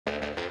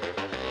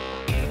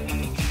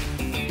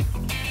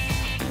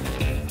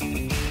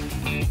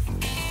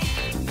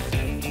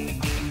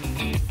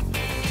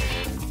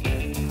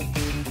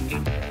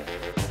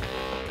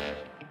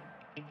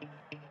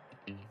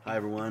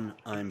everyone.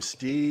 I'm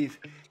Steve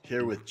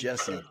here with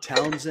Jesse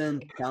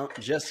Townsend.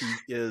 Jesse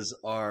is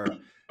our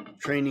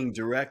training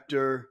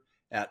director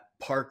at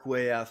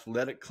Parkway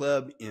Athletic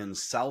Club in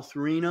South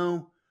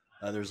Reno.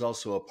 There's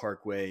also a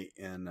Parkway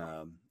in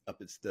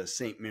up at the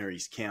St.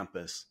 Mary's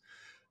campus.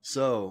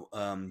 So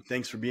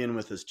thanks for being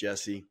with us,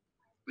 Jesse.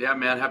 Yeah,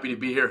 man, happy to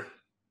be here.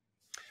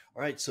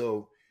 All right,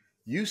 so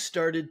you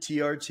started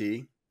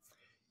TRT.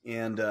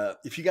 And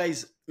if you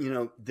guys,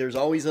 there's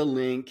always a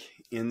link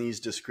in these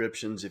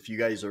descriptions if you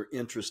guys are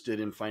interested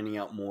in finding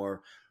out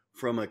more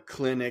from a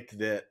clinic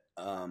that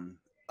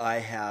I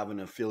have an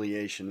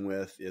affiliation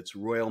with. It's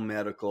Royal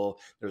Medical.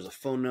 There's a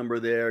phone number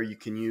there. You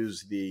can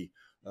use the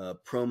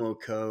promo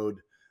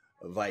code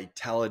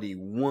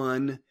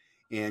Vitality1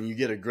 and you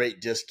get a great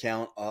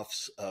discount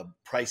off a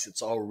price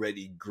that's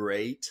already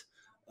great.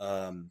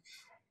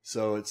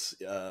 So it's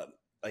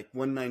like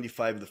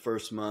 $195 the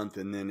first month,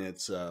 and then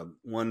it's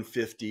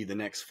 $150 the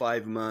next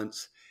 5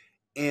 months,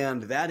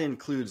 and that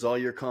includes all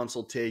your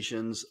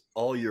consultations,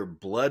 all your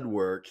blood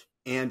work,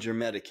 and your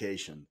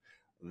medication.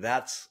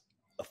 That's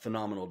a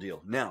phenomenal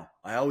deal. Now,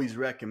 I always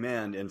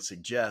recommend and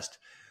suggest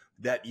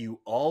that you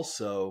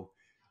also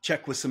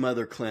check with some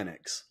other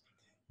clinics,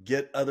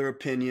 get other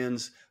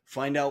opinions,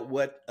 find out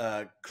what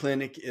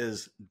clinic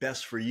is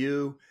best for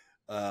you.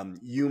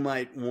 You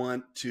might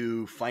want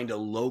to find a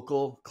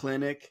local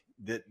clinic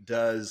that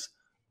does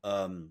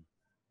TRT,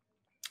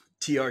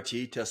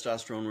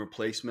 testosterone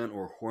replacement,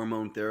 or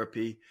hormone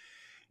therapy.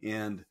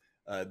 And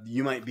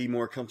you might be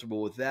more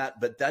comfortable with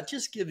that, but that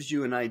just gives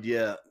you an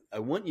idea. I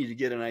want you to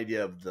get an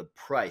idea of the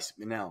price.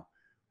 Now,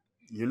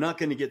 you're not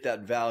going to get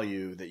that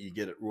value that you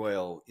get at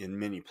Royal in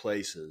many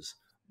places,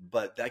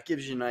 but that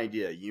gives you an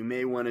idea. You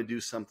may want to do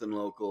something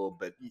local,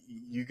 but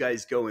you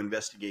guys go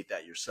investigate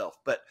that yourself.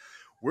 But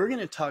we're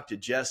going to talk to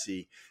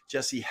Jesse.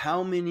 Jesse,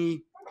 how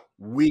many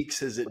weeks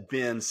has it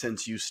been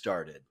since you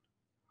started?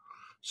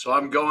 So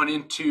I'm going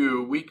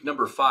into week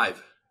number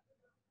 5.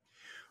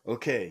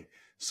 Okay,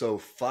 so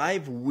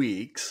 5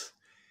 weeks.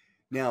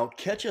 Now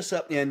catch us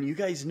up. And you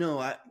guys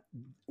know,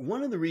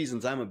 one of the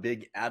reasons I'm a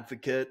big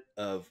advocate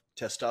of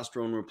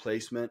testosterone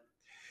replacement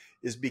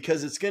is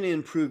because it's going to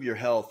improve your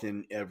health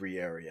in every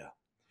area.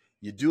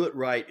 You do it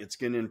right, it's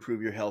going to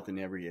improve your health in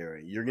every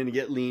area. You're going to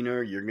get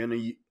leaner. You're going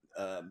to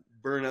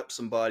burn up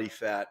some body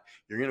fat.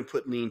 You're going to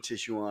put lean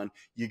tissue on.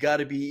 You got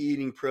to be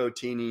eating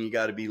protein and you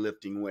got to be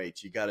lifting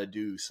weights. You got to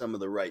do some of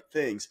the right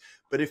things.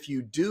 But if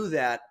you do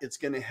that, it's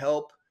going to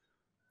help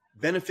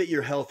benefit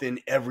your health in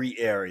every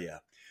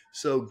area.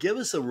 So give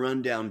us a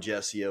rundown,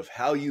 Jesse, of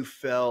how you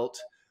felt,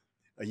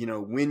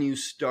 when you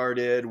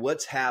started,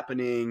 what's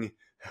happening,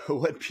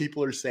 what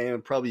people are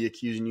saying, probably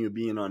accusing you of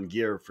being on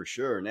gear for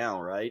sure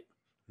now, right?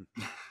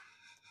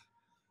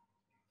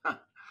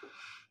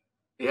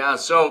 Yeah,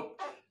 so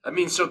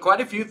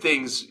quite a few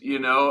things,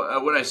 when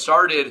I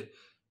started,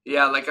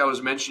 like I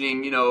was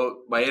mentioning,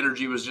 my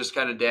energy was just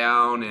kind of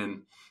down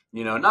and,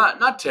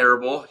 not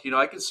terrible.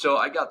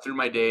 I got through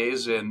my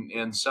days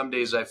and some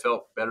days I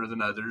felt better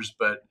than others,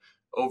 but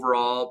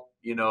overall,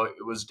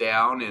 it was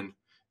down and,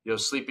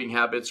 sleeping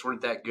habits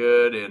weren't that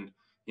good and,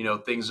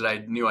 things that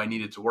I knew I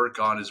needed to work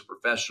on as a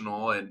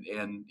professional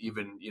and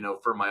even,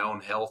 for my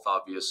own health,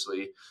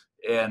 obviously.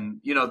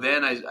 And,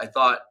 then I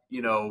thought,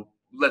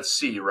 let's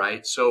see,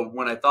 right? So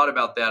when I thought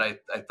about that,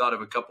 I thought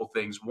of a couple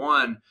things.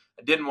 One,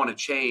 I didn't want to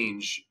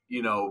change,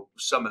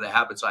 some of the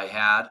habits I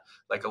had,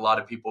 like a lot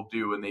of people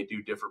do when they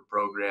do different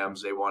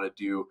programs. They want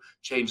to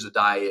change the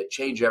diet,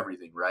 change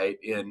everything, right?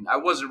 And I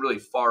wasn't really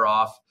far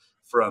off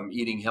from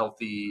eating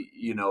healthy,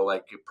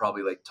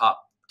 probably like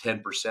top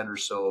 10% or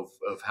so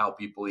of how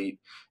people eat,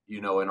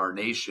 in our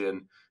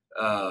nation.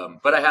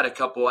 But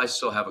I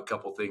still have a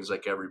couple things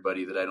like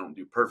everybody that I don't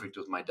do perfect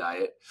with my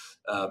diet.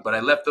 But I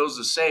left those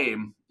the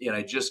same and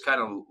I just kind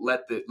of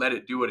let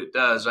it do what it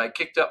does. I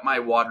kicked up my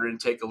water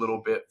intake a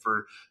little bit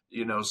for,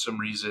 some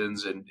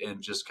reasons and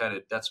just kind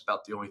of, that's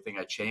about the only thing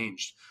I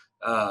changed.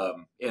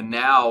 And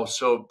now,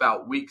 so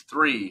about week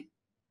 3,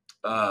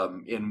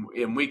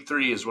 in week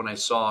 3 is when I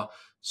saw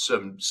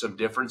some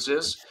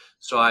differences.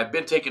 So I've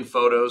been taking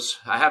photos.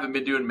 I haven't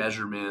been doing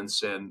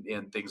measurements and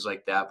things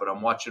like that, but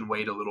I'm watching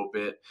weight a little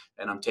bit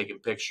and I'm taking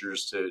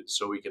pictures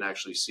so we can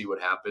actually see what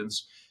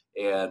happens.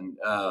 And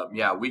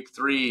week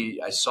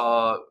 3, I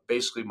saw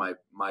basically my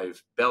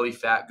belly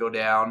fat go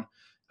down,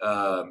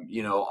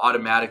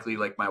 automatically,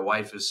 like my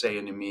wife is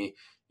saying to me,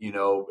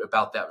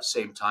 about that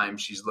same time,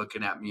 she's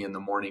looking at me in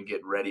the morning,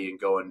 getting ready and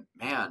going,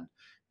 man,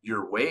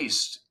 your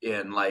waist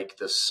and like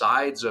the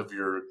sides of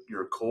your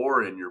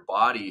core and your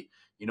body,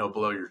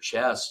 below your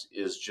chest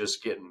is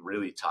just getting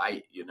really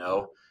tight,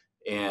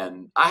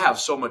 and I have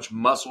so much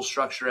muscle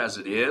structure as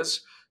it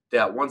is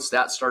that once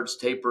that starts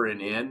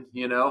tapering in,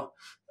 it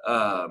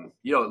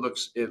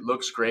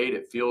looks great.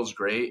 It feels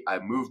great. I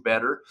move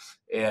better.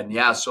 And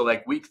so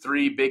like week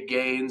 3, big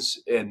gains.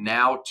 And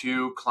now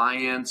 2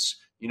 clients,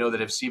 that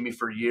have seen me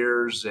for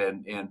years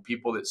and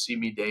people that see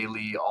me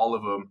daily, all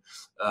of them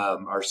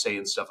are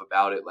saying stuff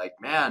about it like,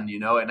 man,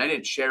 and I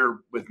didn't share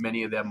with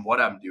many of them what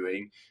I'm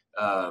doing,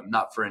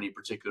 not for any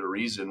particular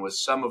reason. With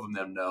some of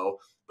them know,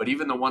 but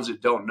even the ones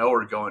that don't know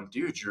are going,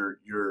 dude,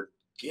 you're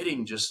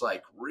getting just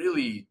like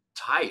really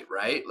tight,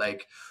 right?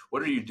 Like,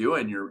 what are you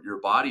doing? Your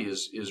body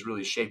is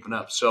really shaping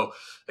up. So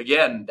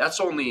again, this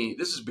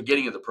is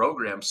beginning of the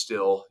program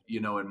still,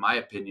 in my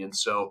opinion.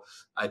 So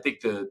I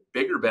think the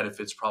bigger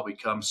benefits probably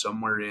come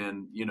somewhere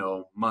in,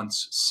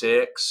 months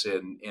 6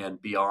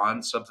 and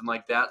beyond, something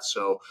like that.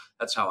 So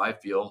that's how I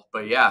feel.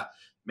 But yeah,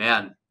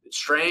 man,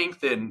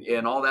 strength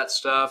and all that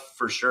stuff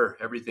for sure.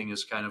 Everything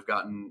has kind of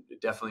gotten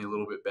definitely a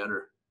little bit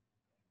better.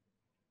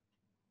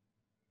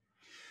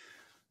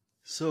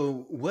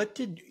 So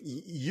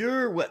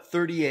you're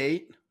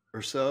 38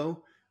 or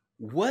so?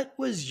 What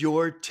was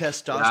your Yeah.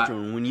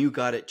 testosterone when you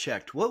got it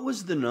checked? What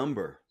was the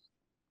number?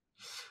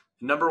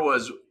 The number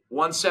was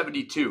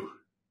 172.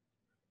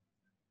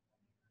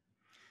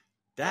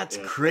 That's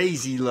Yeah.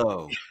 crazy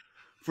low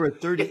for a Yeah.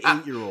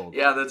 38-year-old.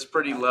 Yeah, that's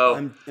pretty I, low.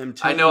 I'm I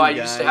telling know you I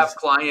used to have guys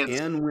clients.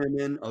 and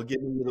women, I'll get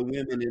into the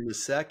women in a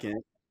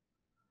second.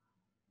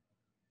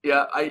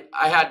 Yeah, I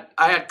had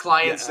Yeah,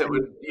 clients that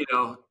would,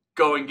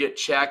 go and get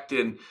checked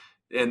and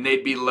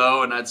they'd be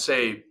low and I'd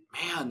say,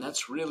 "Man,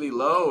 that's really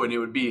low." And it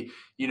would be,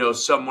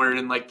 somewhere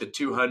in like the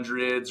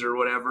 200s or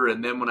whatever.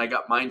 And then when I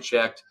got mine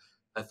checked,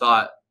 I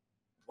thought,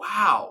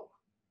 "Wow,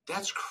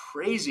 that's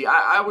crazy."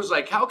 I was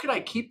like, "How can I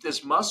keep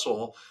this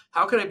muscle?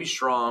 How can I be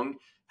strong?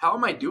 How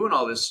am I doing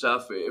all this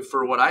stuff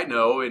for what I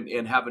know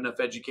and have enough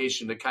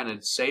education to kind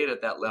of say it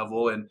at that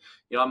level?" And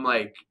I'm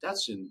like,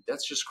 that's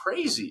just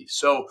crazy.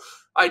 So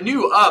I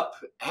knew up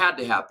had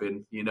to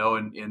happen,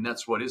 and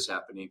that's what is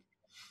happening.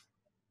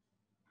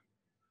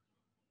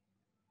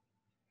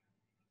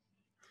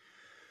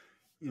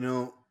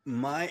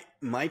 my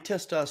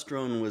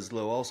testosterone was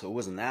low also. It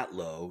wasn't that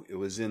low. It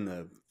was in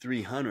the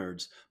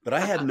 300s, but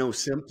I had no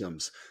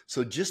symptoms.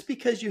 So just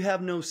because you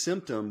have no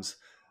symptoms,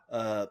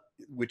 uh,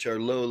 which are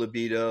low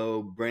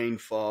libido, brain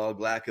fog,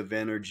 lack of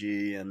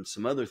energy, and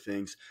some other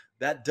things,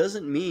 that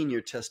doesn't mean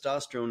your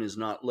testosterone is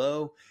not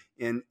low.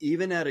 And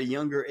even at a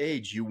younger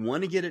age, you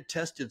want to get it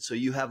tested so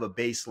you have a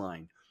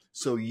baseline,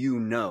 so you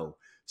know.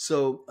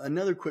 So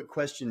another quick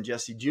question,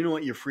 Jesse, do you know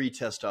what your free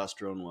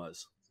testosterone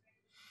was?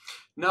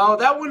 No,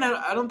 that one,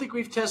 I don't think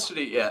we've tested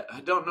it yet.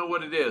 I don't know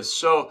what it is.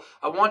 So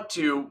I want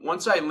to,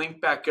 once I link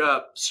back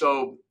up.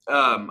 So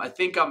I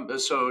think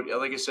so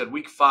like I said,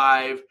 week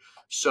 5.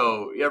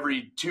 So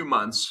every 2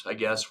 months, I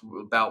guess,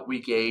 about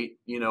week 8,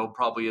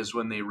 probably is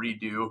when they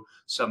redo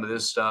some of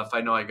this stuff.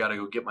 I know I got to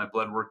go get my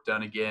blood work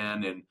done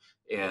again.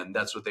 And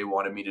that's what they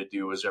wanted me to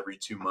do, was every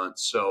 2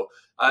 months. So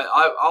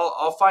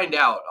I'll find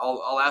out.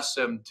 I'll ask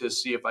them to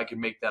see if I can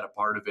make that a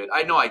part of it.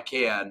 I know I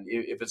can.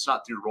 If it's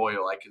not through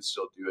Royal, I can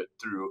still do it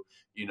through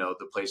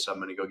the place I'm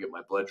going to go get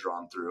my blood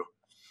drawn through.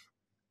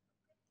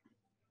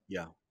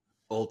 Yeah.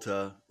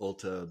 Ulta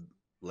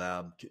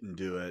Lab can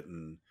do it,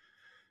 and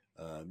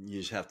you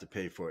just have to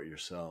pay for it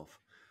yourself.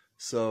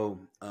 So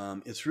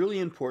it's really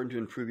important to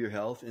improve your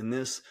health. And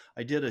this,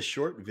 I did a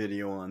short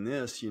video on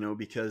this,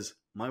 because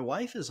my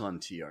wife is on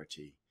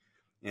TRT,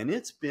 and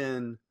it's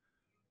been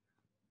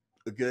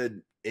a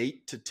good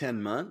 8 to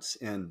 10 months.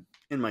 And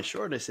in my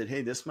short, I said,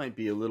 hey, this might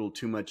be a little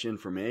too much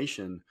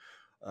information,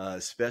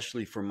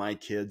 especially for my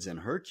kids and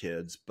her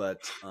kids.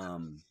 But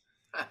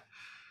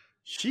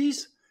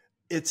she's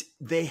it's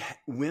they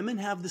women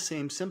have the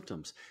same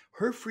symptoms.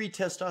 Her free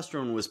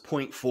testosterone was zero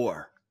point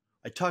 0.4.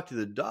 I talked to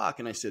the doc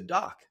and I said,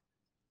 Doc,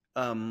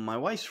 my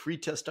wife's free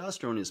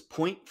testosterone is zero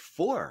point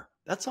 0.4.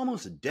 That's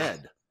almost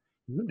dead.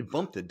 You need to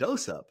bump the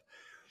dose up.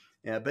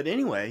 Yeah, but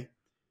anyway,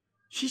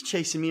 she's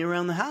chasing me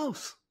around the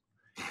house.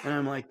 And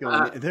I'm like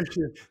going,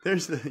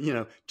 there's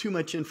the, too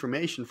much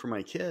information for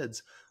my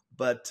kids.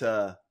 But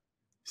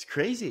it's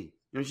crazy.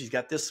 She's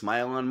got this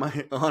smile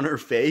on her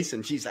face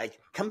and she's like,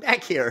 come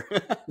back here.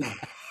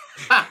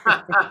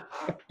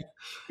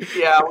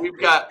 Yeah,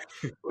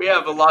 we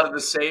have a lot of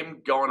the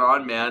same going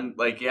on, man.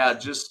 Like, yeah,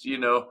 just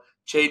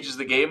changes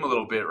the game a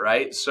little bit,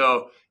 right?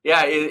 So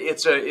yeah,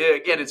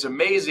 again, it's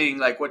amazing.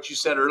 Like what you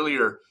said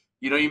earlier,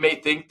 you may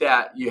think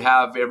that you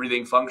have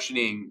everything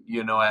functioning,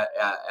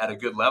 at a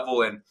good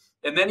level, and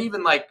then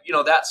even like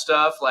that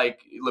stuff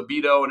like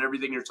libido and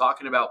everything you're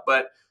talking about,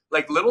 but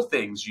like little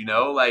things,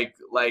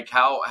 like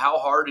how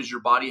hard is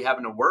your body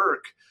having to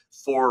work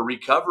for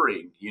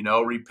recovering,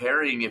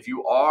 repairing. If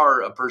you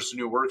are a person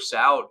who works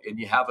out and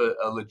you have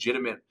a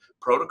legitimate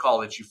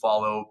protocol that you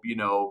follow,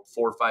 4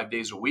 or 5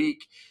 days a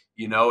week,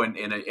 and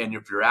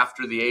if you're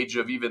after the age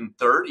of even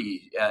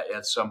 30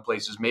 at some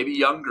places, maybe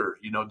younger,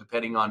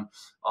 depending on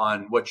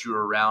what you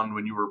were around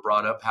when you were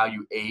brought up, how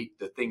you ate,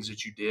 the things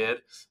that you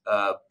did,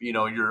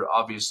 you're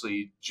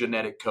obviously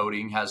genetic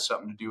coding has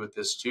something to do with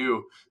this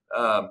too.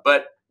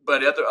 But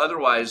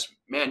otherwise,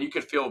 man, you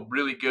could feel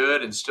really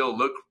good and still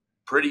look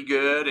pretty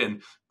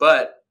good.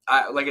 But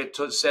like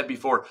I said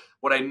before,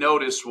 what I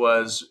noticed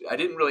was I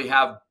didn't really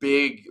have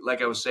big,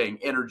 like I was saying,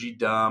 energy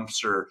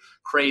dumps or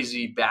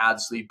crazy bad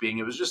sleeping.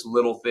 It was just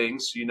little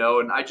things,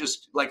 and I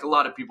just, like a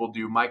lot of people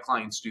do, my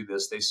clients do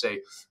this. They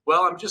say,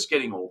 well, I'm just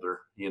getting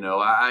older.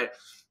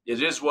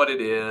 it is what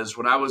it is.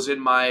 When I was in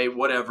my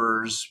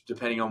whatevers,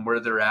 depending on where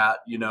they're at,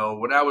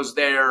 when I was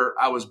there,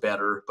 I was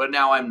better, but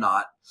now I'm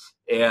not.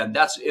 And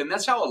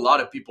that's how a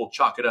lot of people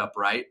chalk it up,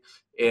 right?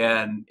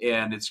 And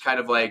it's kind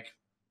of like,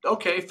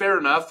 okay, fair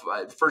enough.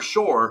 For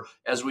sure,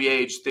 as we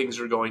age, things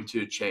are going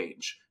to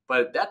change.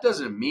 But that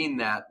doesn't mean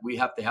that we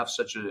have to have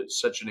such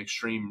an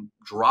extreme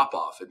drop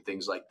off and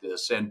things like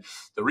this. And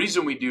the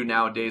reason we do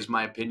nowadays,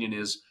 my opinion,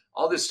 is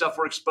all this stuff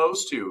we're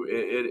exposed to.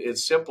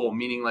 It's simple,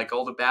 meaning like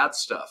all the bad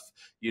stuff.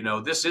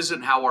 This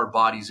isn't how our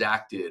bodies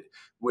acted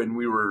when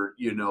we were,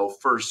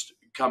 first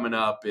coming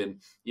up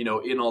and,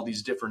 in all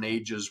these different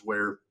ages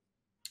where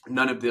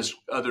none of this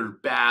other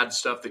bad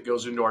stuff that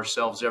goes into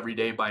ourselves every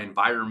day by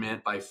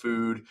environment, by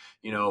food,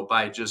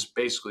 by just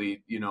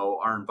basically,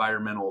 our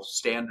environmental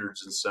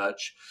standards and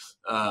such.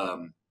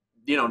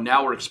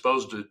 Now we're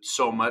exposed to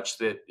so much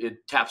that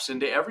it taps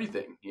into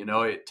everything.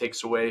 It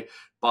takes away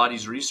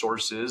body's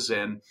resources.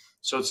 And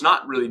so it's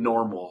not really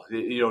normal.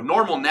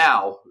 Normal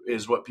now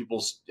is what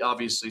people's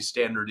obviously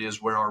standard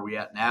is. Where are we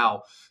at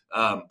now?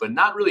 But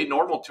not really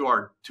normal to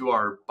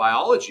our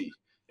biology.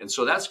 And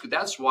so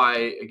that's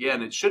why,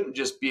 again, it shouldn't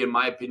just be, in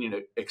my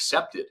opinion,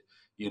 accepted.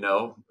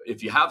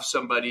 If you have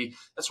somebody,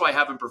 that's why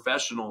having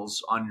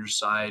professionals on your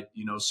side,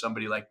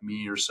 somebody like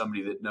me or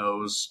somebody that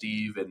knows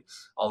Steve and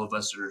all of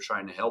us that are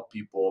trying to help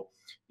people,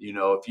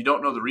 if you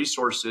don't know the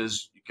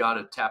resources, you got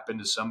to tap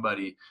into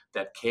somebody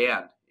that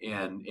can.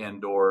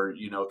 Or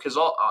because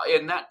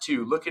and that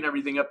too, looking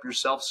everything up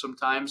yourself,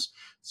 sometimes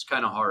it's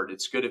kind of hard.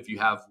 It's good if you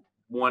have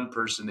one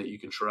person that you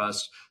can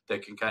trust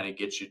that can kind of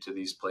get you to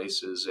these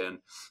places. And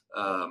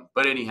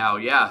but anyhow,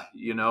 yeah,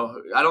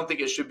 I don't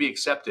think it should be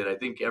accepted. I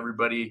think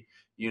everybody,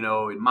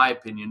 in my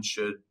opinion,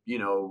 should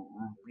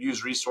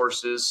use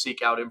resources,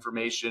 seek out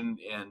information,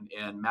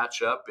 and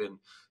match up, and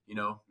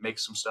make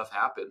some stuff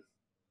happen.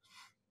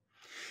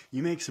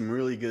 You make some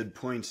really good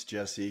points,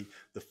 Jesse.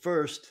 The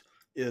first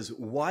is,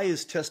 why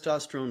is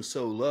testosterone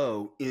so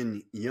low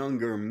in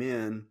younger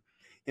men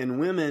and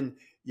women?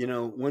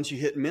 Once you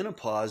hit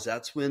menopause,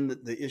 that's when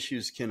the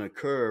issues can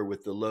occur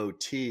with the low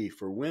T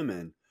for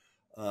women.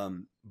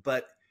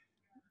 But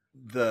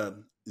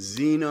the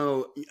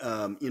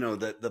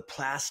the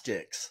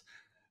plastics,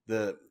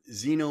 the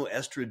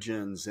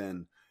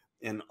xenoestrogens,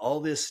 and all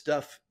this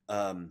stuff,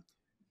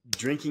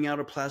 drinking out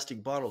of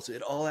plastic bottles,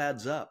 it all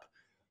adds up.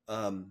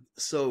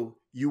 So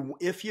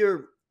if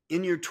you're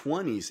in your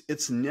 20s,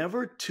 it's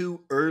never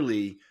too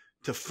early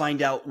to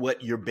find out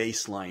what your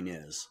baseline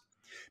is.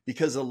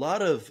 Because a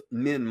lot of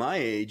men my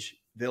age,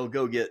 they'll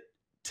go get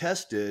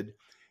tested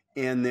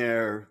and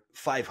they're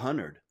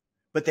 500,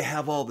 but they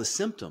have all the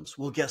symptoms.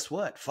 Well, guess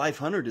what?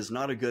 500 is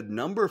not a good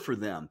number for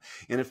them.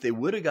 And if they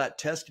would have got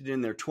tested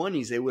in their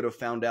 20s, they would have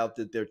found out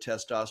that their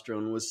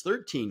testosterone was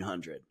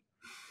 1300.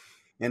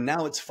 And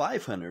now it's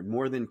 500,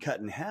 more than cut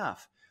in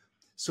half.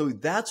 So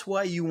that's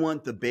why you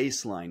want the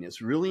baseline.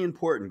 It's really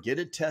important. Get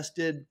it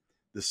tested.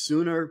 The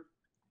sooner,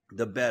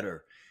 the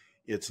better.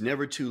 It's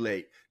never too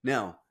late.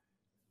 Now,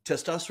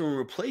 testosterone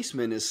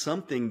replacement is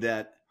something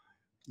that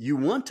you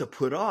want to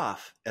put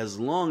off as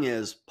long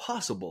as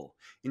possible.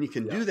 And you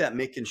can do that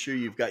making sure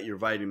you've got your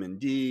vitamin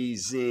D,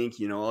 zinc,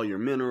 all your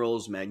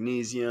minerals,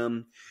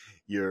 magnesium,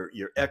 you're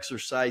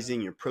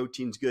exercising, your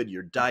protein's good,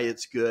 your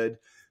diet's good.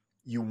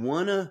 You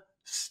want to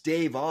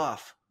stave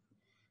off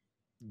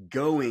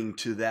going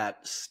to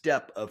that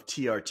step of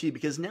TRT,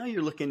 because now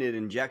you're looking at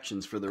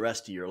injections for the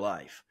rest of your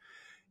life,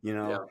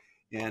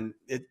 and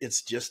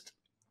it's just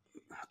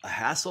a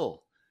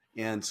hassle.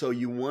 And so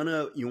you want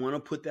to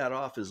put that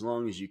off as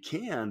long as you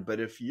can. But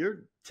if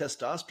your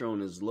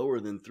testosterone is lower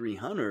than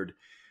 300,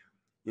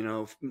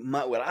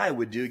 what I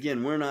would do,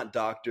 again, we're not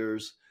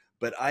doctors,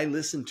 but I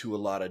listen to a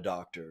lot of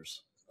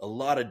doctors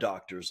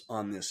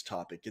on this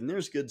topic. And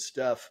there's good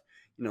stuff,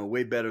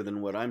 way better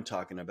than what I'm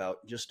talking about,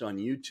 just on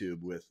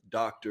YouTube with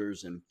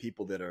doctors and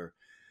people that are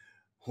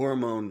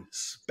hormone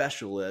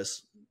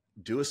specialists.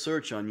 Do a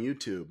search on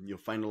YouTube. You'll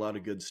find a lot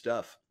of good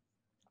stuff.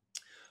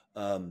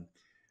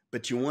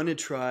 But you want to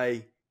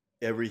try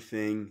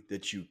everything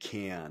that you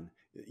can,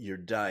 your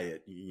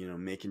diet,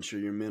 making sure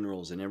your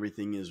minerals and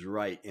everything is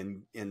right,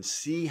 and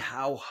see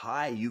how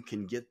high you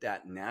can get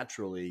that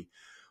naturally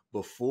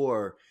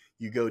before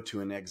you go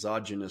to an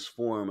exogenous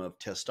form of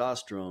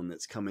testosterone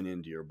that's coming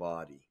into your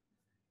body.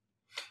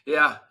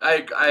 Yeah,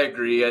 I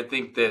agree. I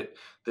think that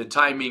the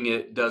timing,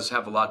 it does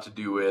have a lot to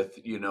do with,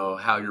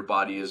 how your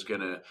body is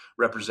going to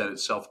represent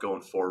itself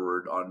going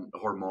forward on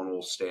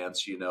hormonal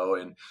stance,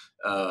 and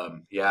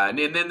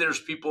and then there's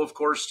people, of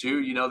course,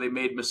 too, they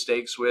made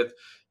mistakes with,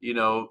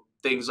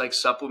 things like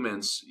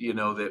supplements,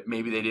 that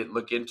maybe they didn't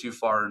look into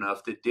far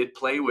enough, that did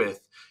play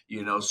with,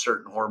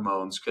 certain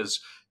hormones. Because,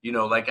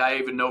 like I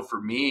even know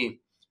for me,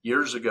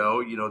 years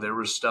ago, there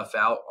was stuff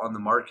out on the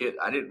market.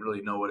 I didn't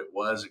really know what it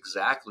was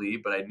exactly,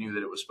 but I knew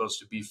that it was supposed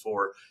to be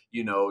for,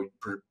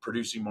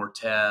 producing more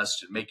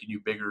tests and making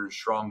you bigger and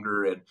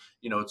stronger. And,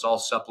 it's all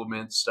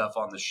supplement stuff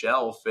on the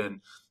shelf.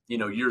 And,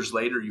 years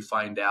later, you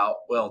find out,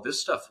 well, this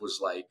stuff was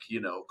like,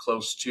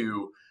 close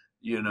to,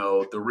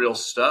 the real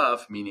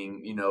stuff,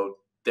 meaning,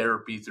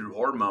 therapy through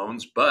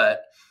hormones,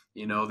 but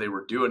they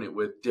were doing it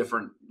with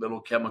different little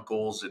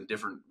chemicals and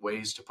different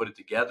ways to put it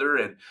together.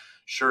 And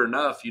sure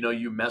enough,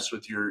 you mess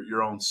with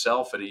your own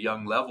self at a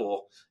young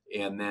level,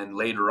 and then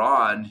later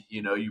on,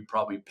 you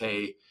probably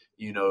pay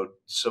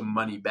some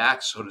money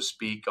back, so to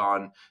speak,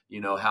 on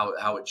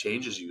how it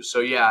changes you. So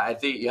yeah, I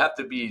think you have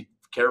to be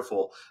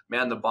careful,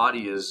 man. The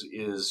body is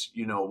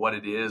what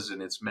it is,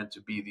 and it's meant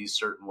to be these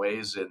certain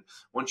ways. And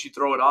once you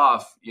throw it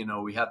off,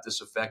 we have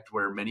this effect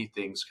where many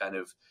things kind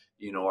of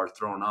are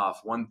thrown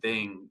off. One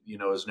thing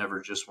is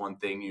never just one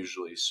thing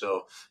usually.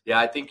 So yeah,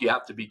 I think you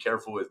have to be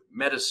careful with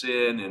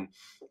medicine and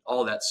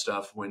all that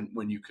stuff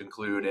when you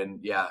conclude. And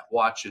yeah,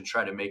 watch and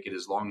try to make it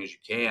as long as you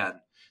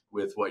can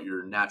with what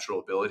your natural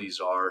abilities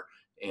are,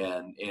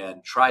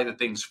 and try the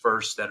things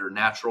first that are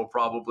natural,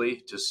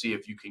 probably, to see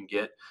if you can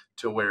get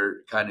to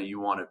where kind of you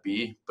want to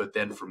be. But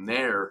then from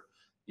there,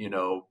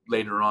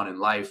 later on in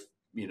life,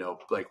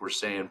 like we're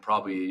saying,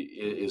 probably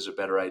is a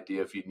better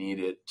idea, if you need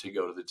it, to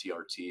go to the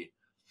TRT.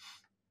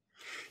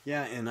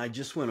 Yeah, and I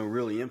just want to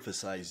really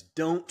emphasize,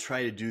 don't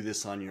try to do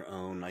this on your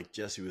own. Like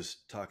Jesse was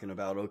talking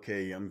about,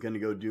 okay, I'm going to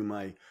go do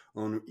my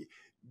own.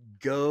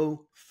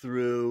 Go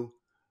through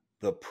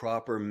the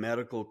proper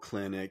medical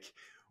clinic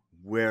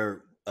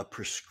where a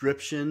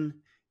prescription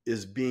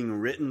is being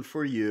written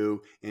for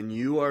you and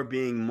you are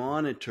being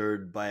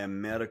monitored by a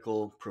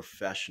medical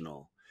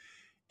professional.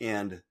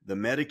 And the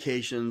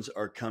medications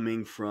are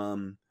coming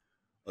from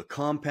a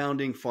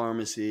compounding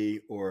pharmacy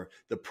or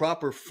the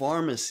proper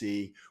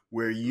pharmacy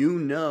where you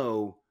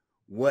know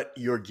what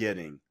you're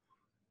getting.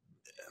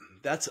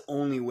 That's the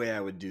only way I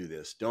would do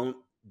this. Don't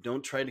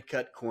try to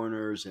cut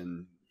corners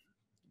and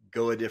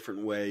go a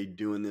different way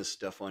doing this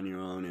stuff on your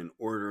own and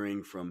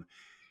ordering from.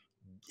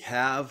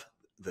 Have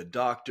the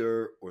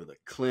doctor or the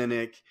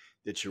clinic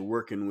that you're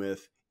working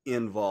with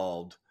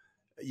involved.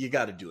 You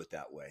got to do it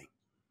that way.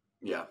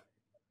 Yeah.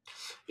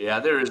 Yeah,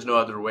 there is no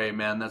other way,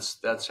 man.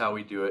 That's how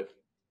we do it.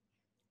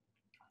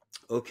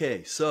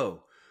 Okay,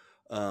 so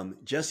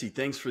Jesse,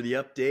 thanks for the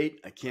update.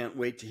 I can't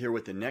wait to hear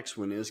what the next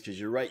one is, because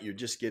you're right. You're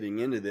just getting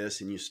into this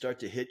and you start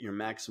to hit your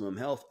maximum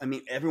health. I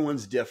mean,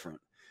 everyone's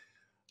different,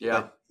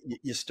 Yeah. but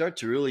you start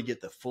to really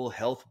get the full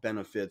health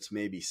benefits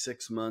maybe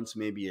 6 months,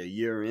 maybe a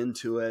year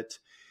into it.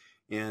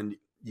 And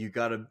you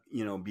got to,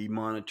 be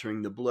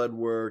monitoring the blood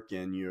work,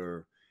 and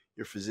your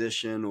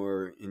physician,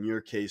 or in your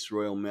case,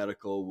 Royal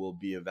Medical, will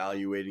be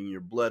evaluating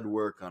your blood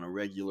work on a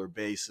regular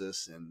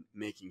basis and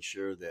making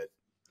sure that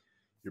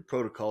your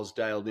protocol's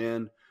dialed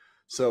in.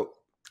 So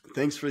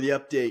thanks for the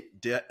update,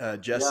 Yeah.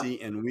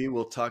 Jesse, and we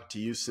will talk to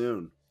you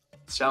soon.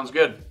 Sounds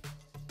good.